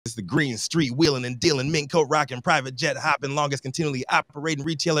It's the green street wheeling and dealing, mink coat rocking, private jet hopping, longest continually operating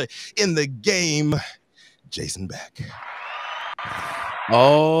retailer in the game, Jason Beck.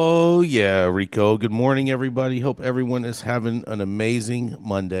 Oh, yeah, Rico. Good morning, everybody. Hope everyone is having an amazing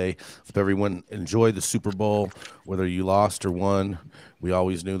Monday. Hope everyone enjoyed the Super Bowl, whether you lost or won. We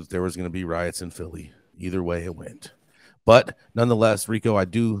always knew that there was going to be riots in Philly. Either way it went. But nonetheless, Rico, I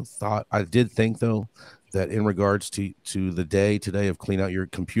did think, though, that in regards to the day today of Clean Out Your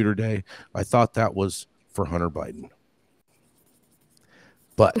Computer Day, I thought that was for Hunter Biden.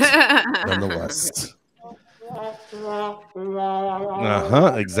 But nonetheless...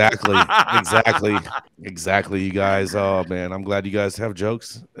 Exactly, you guys. Oh man, I'm glad you guys have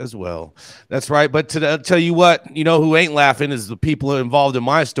jokes as well. That's right. But to tell you what, you know who ain't laughing is the people involved in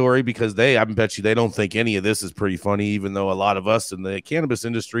my story, because I bet you they don't think any of this is pretty funny, even though a lot of us in the cannabis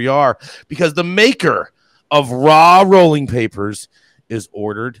industry are, because the maker of raw rolling papers is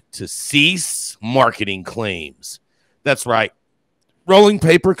ordered to cease marketing claims. That's right. Rolling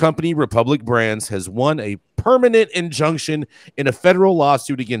paper company Republic Brands has won a permanent injunction in a federal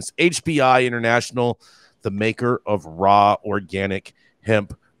lawsuit against HBI International, the maker of raw organic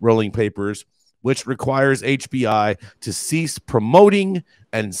hemp rolling papers, which requires HBI to cease promoting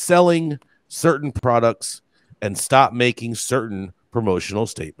and selling certain products and stop making certain promotional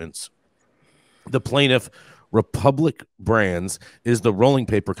statements. The plaintiff, Republic Brands, is the rolling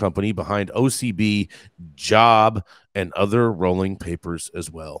paper company behind OCB, Job, and other rolling papers as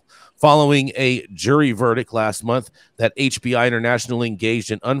well. Following a jury verdict last month that HBI International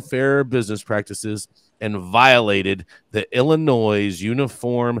engaged in unfair business practices and violated the Illinois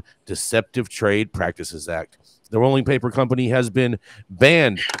Uniform Deceptive Trade Practices Act. The rolling paper company has been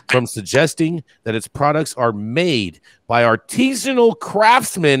banned from suggesting that its products are made by artisanal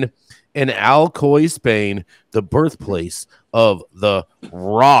craftsmen in Alcoy, Spain, the birthplace of the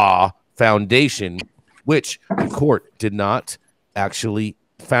Raw Foundation, which the court did not actually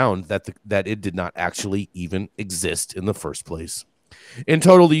found that it did not actually even exist in the first place. In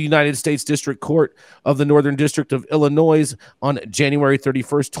total, the United States District Court of the Northern District of Illinois on January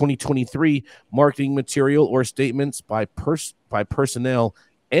 31st, 2023, marketing material or statements by personnel,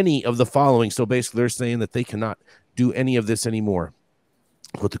 any of the following. So basically, they're saying that they cannot do any of this anymore.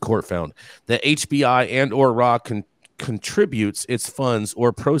 What the court found, that HBI and or Raw contributes its funds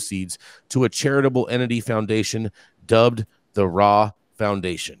or proceeds to a charitable entity foundation dubbed the Raw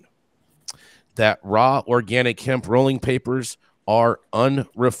Foundation. That raw organic hemp rolling papers are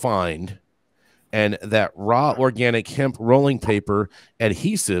unrefined, and that raw organic hemp rolling paper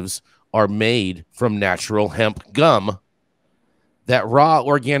adhesives are made from natural hemp gum. That raw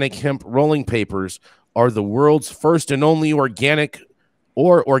organic hemp rolling papers are the world's first and only organic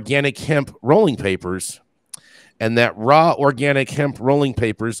hemp rolling papers, and that raw organic hemp rolling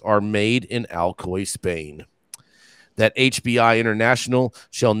papers are made in Alcoy, Spain. That HBI International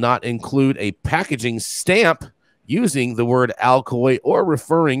shall not include a packaging stamp using the word Alcoy or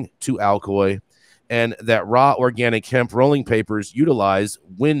referring to Alcoy, and that raw organic hemp rolling papers utilize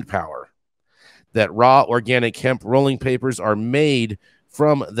wind power. That raw organic hemp rolling papers are made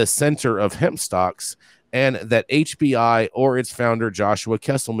from the center of hemp stalks, and that HBI or its founder, Joshua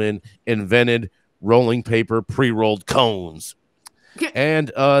Kesselman, invented rolling paper pre-rolled cones. And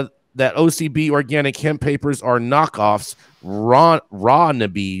that OCB organic hemp papers are knockoffs, raw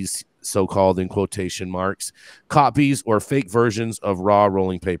nabbies, so-called in quotation marks, copies or fake versions of raw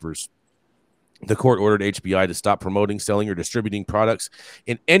rolling papers. The court ordered HBI to stop promoting, selling, or distributing products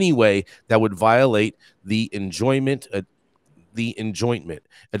in any way that would violate the enjoyment.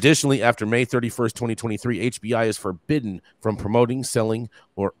 Additionally, after May 31st, 2023, HBI is forbidden from promoting, selling,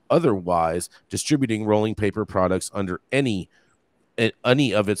 or otherwise distributing rolling paper products under any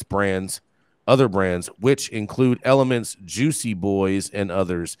of its other brands, which include Elements, Juicy Boys, and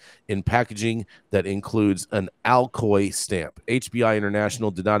others, in packaging that includes an Alcoy stamp. HBI International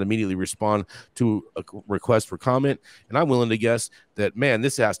did not immediately respond to a request for comment, and I'm willing to guess that, man,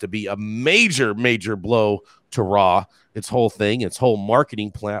 this has to be a major, major blow to Raw, its whole thing, its whole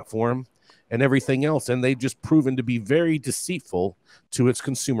marketing platform, and everything else. And they've just proven to be very deceitful to its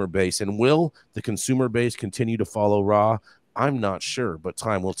consumer base. And will the consumer base continue to follow Raw? I'm not sure, but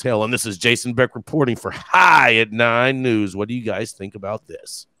time will tell. And this is Jason Beck reporting for High at 9 News. What do you guys think about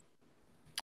this?